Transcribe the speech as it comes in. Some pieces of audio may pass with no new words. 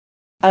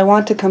I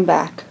want to come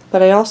back,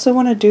 but I also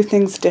want to do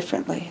things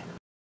differently.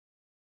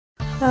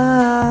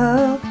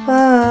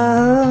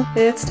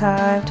 It's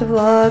time to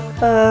vlog.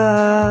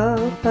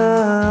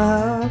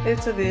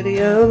 It's a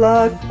video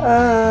log.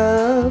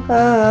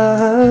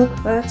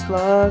 Let's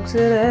vlog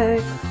today.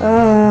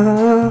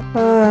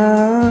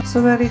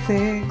 So many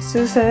things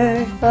to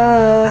say.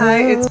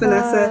 Hi, it's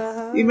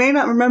Vanessa. You may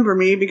not remember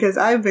me because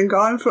I've been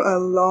gone for a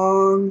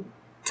long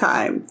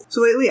time.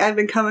 So lately I've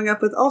been coming up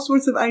with all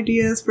sorts of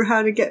ideas for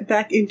how to get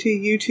back into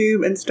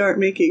YouTube and start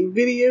making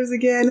videos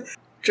again.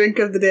 Drink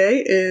of the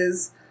day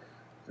is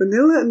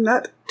vanilla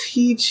nut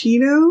tea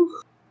chino.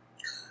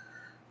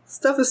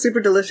 Stuff is super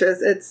delicious.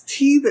 It's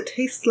tea that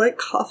tastes like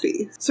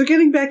coffee. So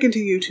getting back into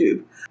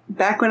YouTube.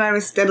 Back when I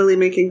was steadily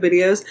making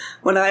videos,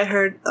 when I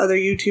heard other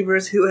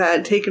YouTubers who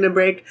had taken a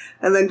break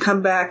and then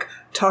come back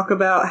talk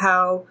about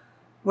how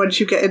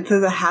once you get into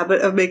the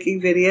habit of making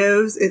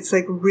videos, it's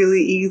like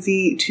really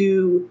easy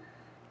to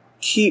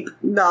keep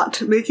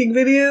not making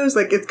videos.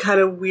 Like it's kind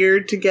of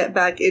weird to get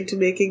back into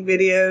making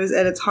videos,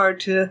 and it's hard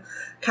to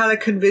kind of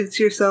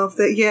convince yourself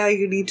that yeah,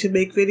 you need to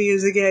make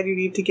videos again, you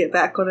need to get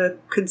back on a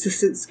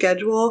consistent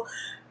schedule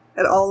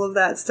and all of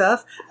that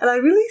stuff. And I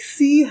really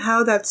see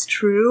how that's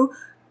true.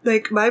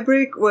 Like my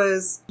break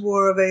was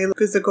more of a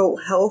physical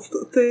health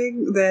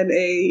thing than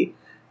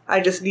I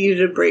just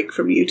needed a break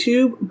from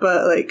YouTube,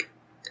 but like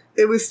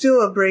it was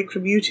still a break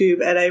from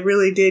YouTube, and I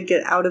really did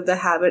get out of the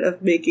habit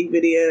of making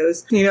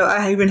videos. You know,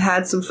 I even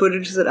had some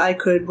footage that I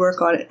could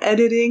work on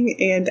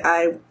editing, and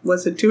I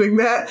wasn't doing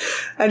that.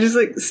 I just,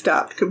 like,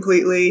 stopped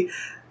completely,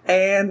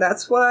 and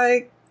that's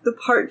why the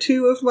part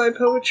 2 of my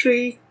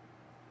poetry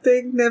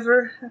thing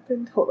never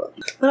happened. Hold on.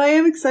 But I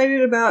am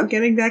excited about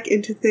getting back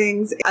into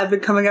things. I've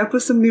been coming up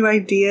with some new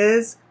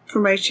ideas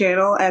for my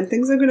channel, and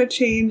things are going to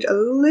change a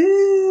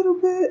little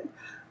bit.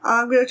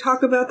 I'm going to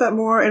talk about that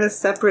more in a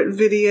separate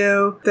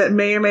video that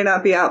may or may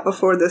not be out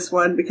before this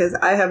one because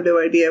I have no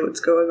idea what's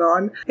going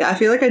on. Yeah, I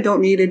feel like I don't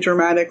need a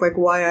dramatic, like,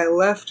 why I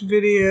left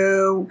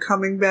video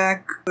coming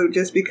back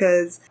just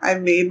because I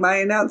made my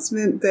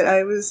announcement that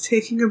I was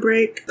taking a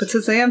break. But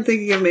since I am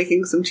thinking of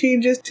making some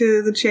changes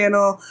to the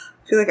channel,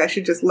 I feel like I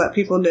should just let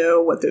people know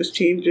what those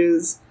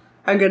changes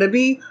are going to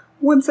be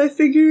once I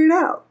figure it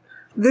out.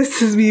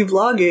 This is me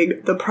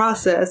vlogging the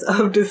process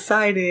of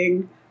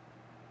deciding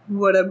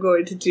what I'm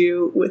going to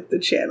do with the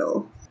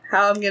channel,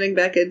 how I'm getting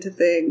back into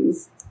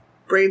things,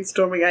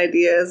 brainstorming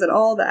ideas, and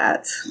all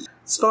that.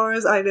 As far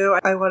as I know,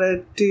 I want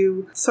to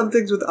do some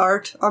things with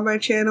art on my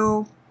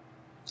channel.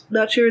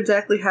 Not sure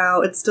exactly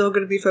how. It's still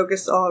going to be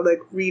focused on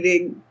like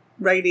reading,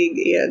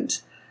 writing, and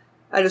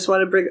I just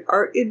want to bring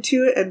art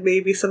into it and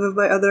maybe some of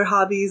my other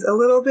hobbies a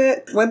little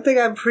bit. One thing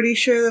I'm pretty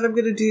sure that I'm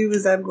going to do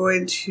is I'm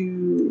going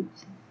to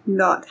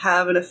not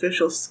have an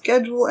official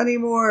schedule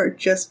anymore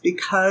just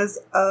because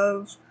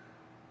of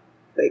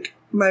like,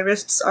 my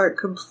wrists aren't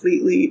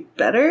completely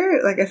better.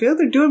 Like, I feel like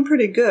they're doing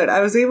pretty good.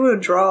 I was able to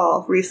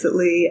draw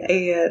recently,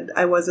 and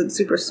I wasn't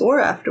super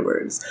sore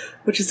afterwards,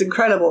 which is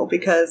incredible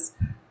because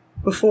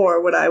before,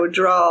 when I would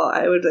draw,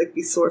 I would, like,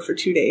 be sore for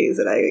 2 days,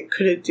 and I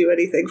couldn't do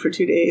anything for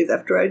 2 days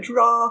after I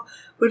draw,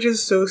 which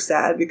is so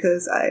sad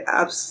because I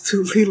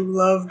absolutely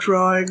love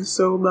drawing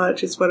so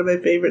much. It's one of my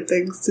favorite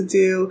things to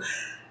do.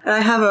 And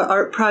I have an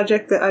art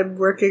project that I'm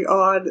working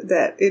on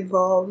that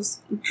involves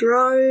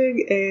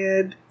drawing,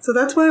 and so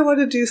that's why I want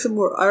to do some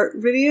more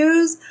art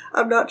videos.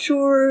 I'm not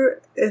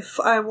sure if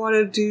I want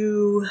to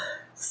do,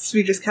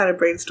 we just kind of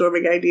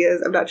brainstorming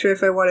ideas. I'm not sure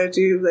if I want to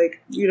do,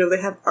 like, you know,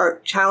 they have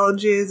art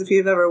challenges. If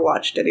you've ever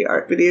watched any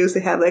art videos,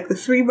 they have like the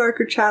 3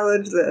 marker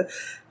challenge, the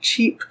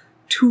cheap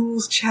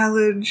tools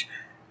challenge,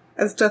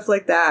 and stuff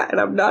like that. And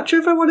I'm not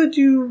sure if I want to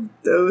do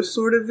those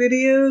sort of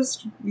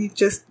videos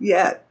just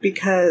yet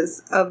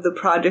because of the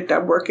project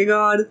I'm working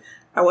on.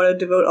 I want to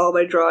devote all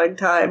my drawing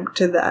time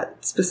to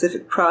that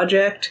specific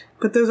project.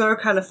 But those are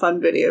kind of fun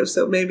videos,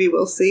 so maybe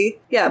we'll see.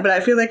 Yeah, but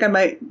I feel like I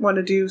might want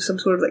to do some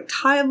sort of like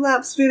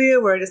time-lapse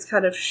video where I just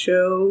kind of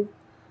show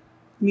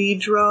me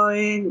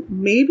drawing,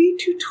 maybe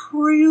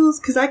tutorials,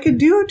 because I could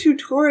do a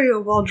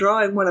tutorial while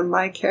drawing one of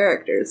my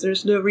characters.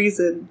 There's no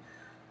reason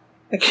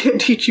I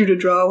can't teach you to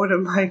draw one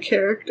of my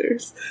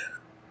characters.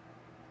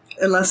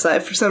 Unless I,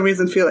 for some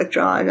reason, feel like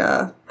drawing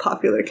a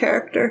popular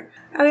character.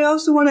 And I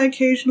also want to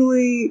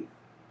occasionally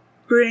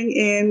bring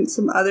in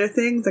some other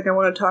things. Like I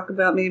want to talk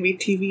about maybe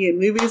TV and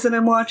movies that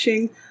I'm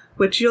watching,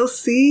 which you'll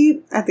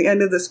see at the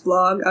end of this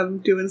vlog. I'm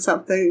doing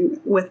something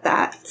with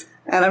that.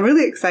 And I'm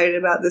really excited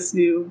about this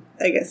new,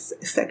 I guess,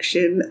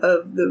 section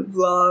of the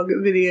vlog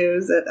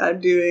videos that I'm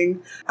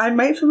doing. I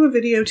might film a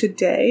video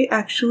today,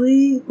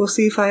 actually. We'll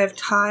see if I have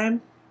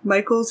time.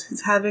 Michael's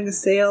is having a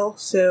sale,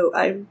 so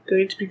I'm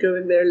going to be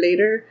going there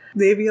later.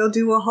 Maybe I'll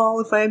do a haul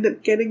if I end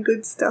up getting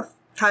good stuff.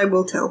 Time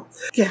will tell.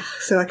 Yeah,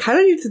 so I kind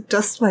of need to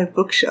dust my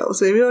bookshelves.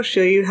 Maybe I'll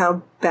show you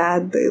how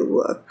bad they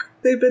look.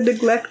 They've been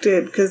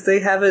neglected because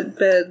they haven't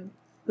been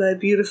my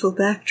beautiful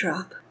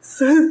backdrop.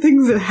 So the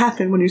things that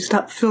happen when you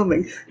stop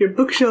filming, your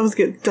bookshelves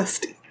get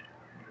dusty.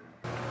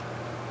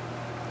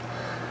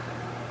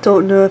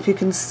 Don't know if you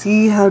can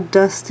see how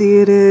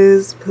dusty it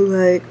is, but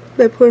like,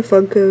 My poor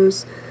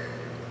Funkos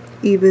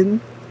even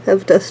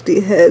have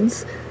dusty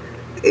heads,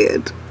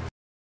 and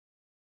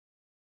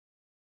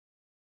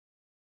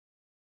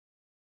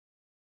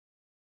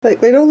like,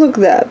 they don't look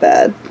that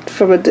bad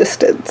from a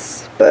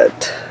distance,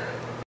 but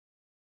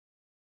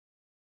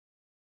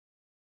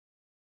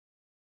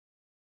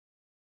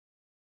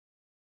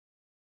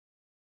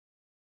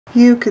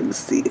you can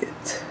see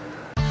it.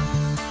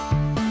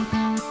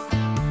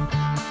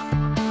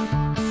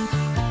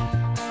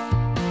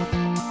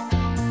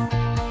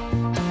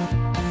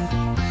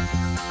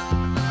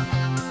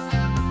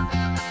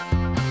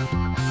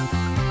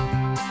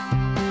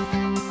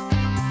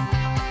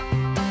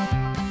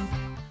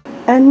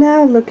 And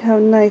now look how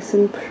nice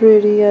and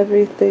pretty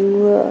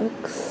everything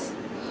looks.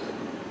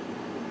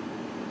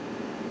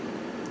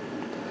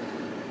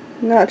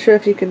 Not sure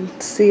if you can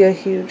see a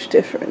huge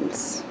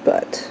difference,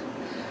 but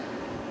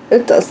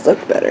it does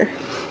look better.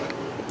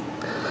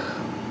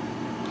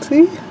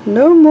 See?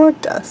 No more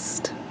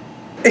dust.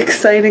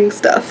 Exciting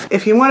stuff.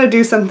 If you want to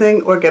do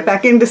something or get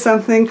back into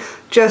something,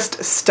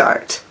 just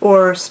start.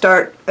 Or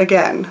start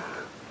again.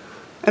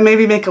 And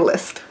maybe make a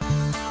list.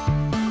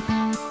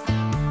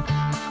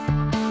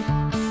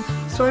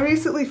 So I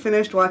recently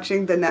finished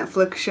watching the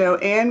Netflix show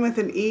Anne with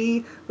an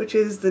E, which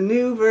is the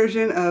new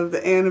version of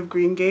the Anne of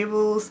Green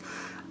Gables,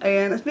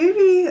 and it made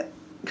me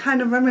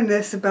kind of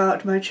reminisce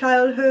about my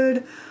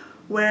childhood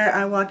where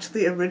I watched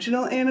the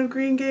original Anne of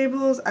Green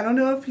Gables. I don't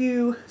know if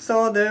you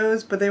saw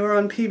those, but they were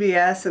on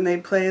PBS and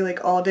they'd play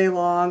like all day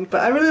long.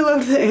 But I really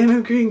loved the Anne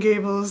of Green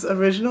Gables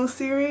original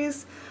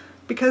series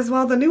because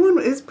while the new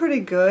one is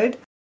pretty good,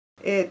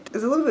 it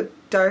is a little bit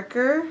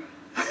darker.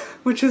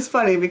 Which is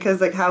funny because,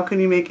 like, how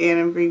can you make Anne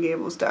of Green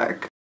Gables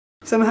dark?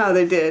 Somehow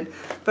they did.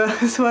 But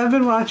so I've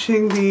been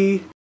watching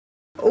the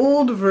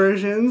old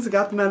versions,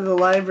 got them out of the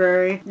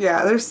library.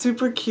 Yeah, they're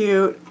super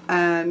cute,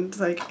 and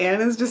like Anne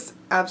is just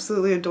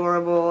absolutely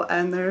adorable,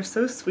 and they're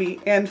so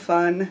sweet and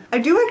fun. I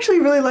do actually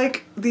really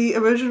like the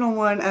original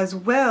one as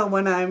well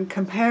when I'm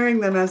comparing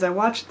them as I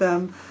watch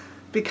them,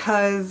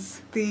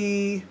 because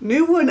the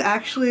new one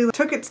actually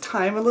took its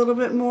time a little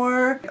bit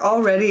more.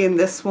 Already in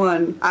this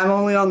one, I'm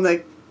only on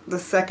the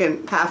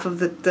second half of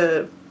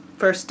the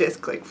first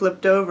disc, like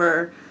flipped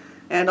over,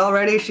 and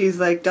already she's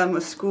like done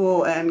with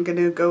school and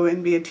gonna go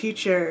and be a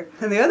teacher.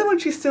 And the other one,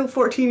 she's still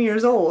 14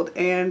 years old,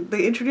 and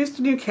they introduced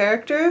a new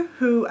character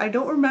who I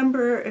don't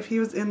remember if he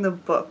was in the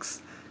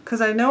books,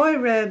 because I know I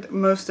read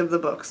most of the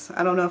books.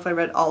 I don't know if I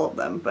read all of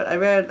them, but I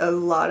read a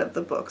lot of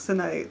the books, and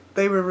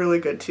they were really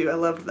good too. I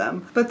loved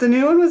them. But the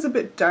new one was a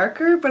bit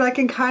darker, but I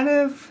can kind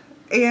of,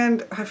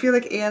 and I feel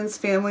like Anne's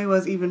family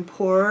was even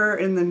poorer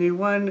in the new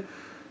one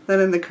than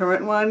in the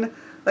current one.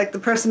 Like, the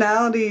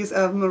personalities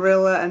of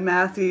Marilla and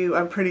Matthew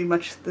are pretty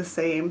much the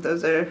same.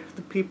 Those are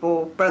the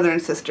people, brother and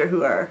sister,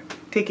 who are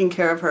taking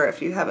care of her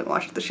if you haven't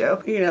watched the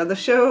show. You know, the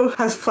show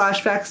has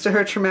flashbacks to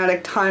her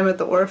traumatic time at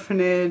the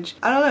orphanage.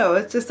 I don't know,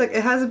 it's just like,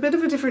 it has a bit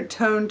of a different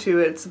tone to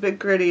it. It's a bit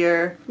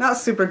grittier. Not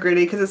super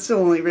gritty, because it's still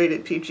only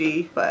rated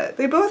PG, but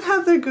they both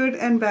have their good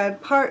and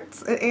bad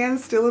parts.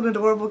 Anne's still an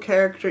adorable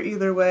character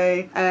either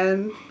way,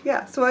 and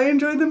yeah, so I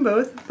enjoyed them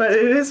both, but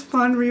it is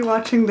fun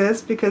rewatching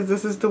this because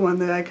this is the one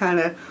that I kind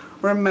of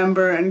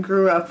remember and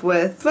grew up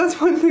with. So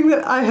that's one thing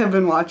that I have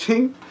been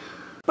watching.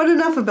 But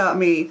enough about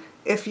me.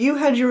 If you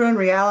had your own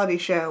reality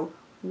show,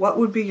 what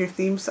would be your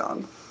theme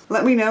song?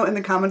 Let me know in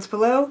the comments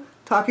below.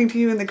 Talking to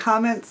you in the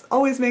comments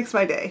always makes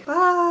my day.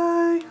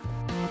 Bye!